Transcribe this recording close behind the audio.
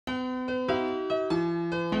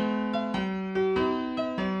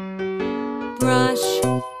Brush,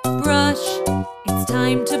 brush, it's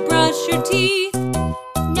time to brush your teeth.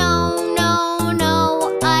 No, no,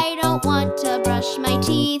 no, I don't want to brush my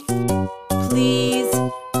teeth. Please,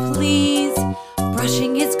 please,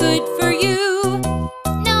 brushing is good for you.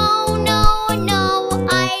 No, no, no,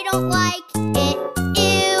 I don't like it.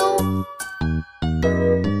 Ew.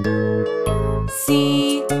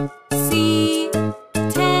 See, see,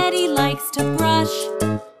 Teddy likes to brush.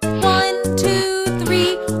 1, 2,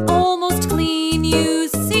 3, almost clean, you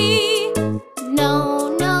see.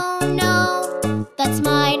 No, no, no, that's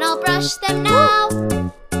mine, I'll brush them now.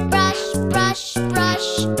 Brush, brush,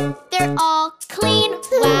 brush, they're all clean,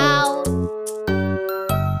 wow.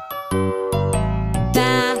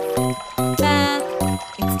 Bath, bath,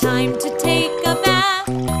 it's time to take a bath.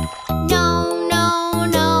 No, no,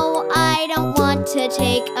 no, I don't want to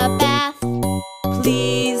take a bath.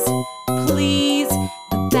 Please, please,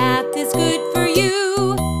 the bath is good for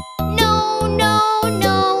you. No, no,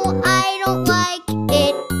 no, I don't like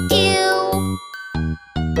it. Ew.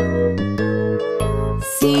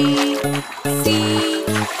 See, see,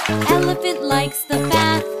 elephant likes the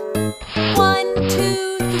bath. 1,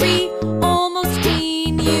 2, 3, almost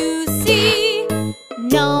clean, you see.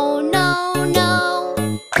 No, no, no,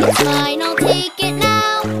 it's mine, I'll take it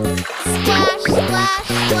now. Splash, splash,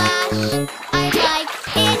 splash, I like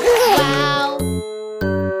it, wow.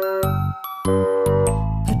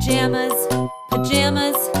 Pajamas,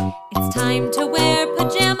 pajamas, it's time to wear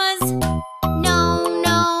pajamas. No,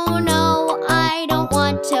 no, no, I don't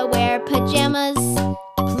want to wear pajamas.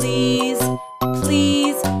 Please,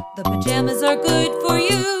 please, the pajamas are good for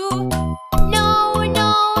you. No,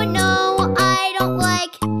 no, no, I don't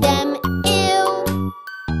like them, ew.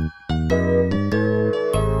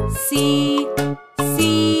 See,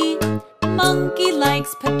 see, monkey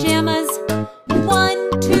likes pajamas.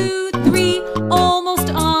 1, 2, 3, almost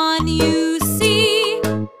on, you see.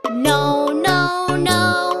 No, no,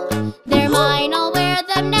 no, they're mine, I'll wear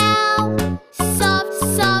them now. Soft,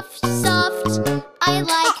 soft, soft, I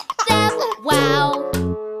like them, wow.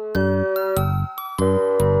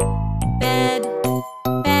 Bed,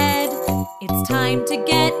 bed, it's time to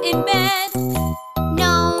get in bed.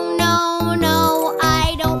 No, no, no,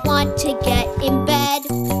 I don't want to get in bed.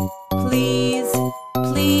 Please,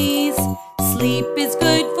 please, sleep is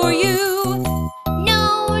good for you.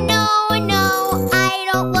 No, no, no, I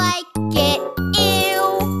don't like it, ew.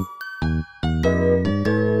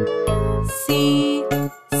 See,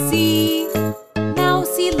 see,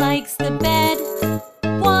 Mousy likes the bed.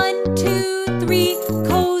 1, 2, 3,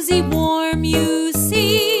 cozy, warm, you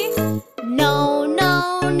see. No,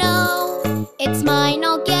 no, no, it's mine,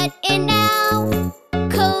 I'll get in now.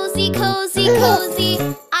 Cozy, cozy, cozy,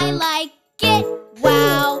 I like it,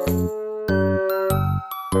 wow.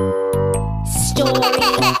 Story,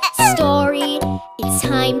 story, it's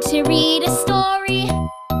time to read a story.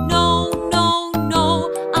 No, no,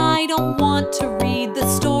 no, I don't want to read the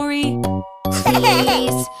story.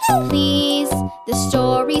 Please, please, the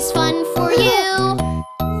story's fun for you.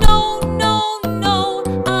 No, no, no,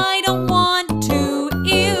 I don't want to,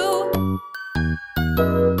 ew.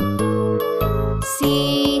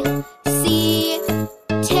 See, see,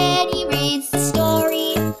 Teddy reads the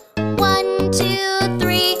story. 1, 2,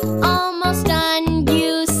 3, almost done,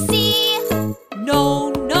 you see.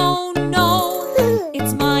 No, no, no,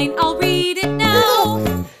 it's mine, I'll read it now.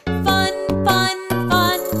 Fun, fun,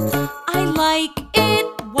 fun, I like it,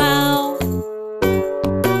 wow.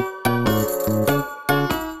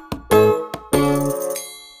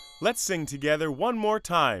 Let's sing together one more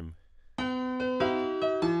time.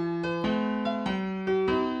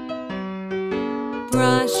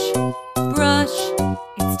 Brush, brush,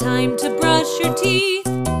 it's time to brush your teeth.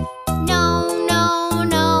 No, no,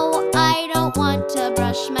 no, I don't want to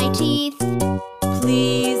brush my teeth.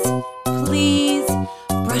 Please, please,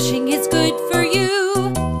 brushing is good for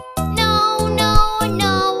you. No, no,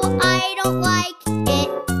 no, I don't like it,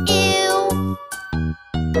 ew.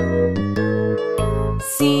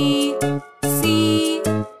 See, see,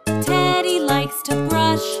 Teddy likes to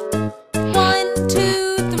brush. 1,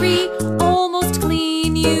 2, 3, almost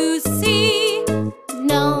clean, you see.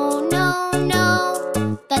 No, no,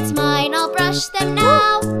 no, that's mine, I'll brush them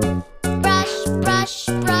now. Brush, brush,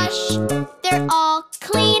 brush, they're all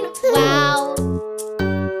clean, wow.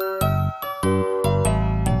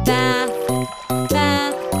 Bath,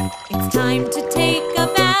 bath, it's time to take a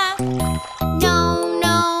bath. No,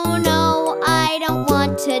 no, no, I don't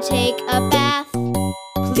want to take a bath.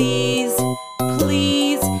 Please,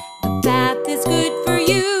 please, the bath is good for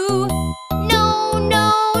you. No,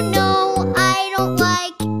 no, no, I don't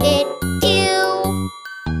like it, ew.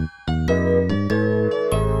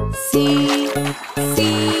 See,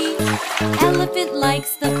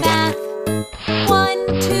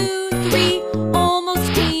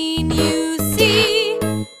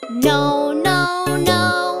 No, no,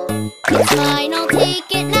 no, it's mine, I'll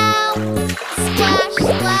take it now. Splash,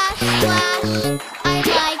 splash, splash, I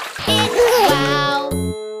like it, wow.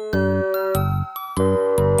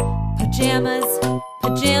 Pajamas,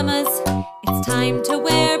 pajamas, it's time to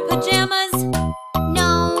wear pajamas.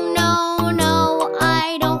 No, no, no,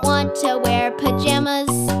 I don't want to wear pajamas.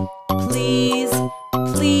 Please,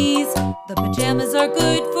 please, the pajamas are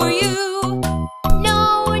good for you.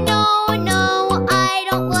 No, no, no, I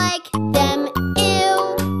don't like them,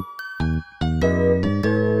 ew.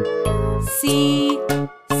 See,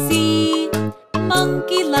 see,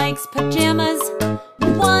 monkey likes pajamas.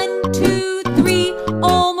 1, 2, 3,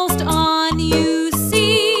 almost on, you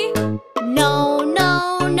see. No,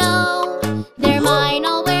 no, no, they're mine,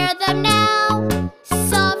 I'll wear them now.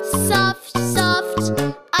 Soft, soft, soft,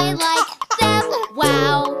 I like them,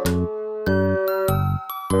 wow.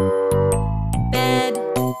 Bed,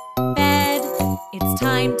 bed, it's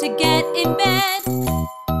time to get in bed.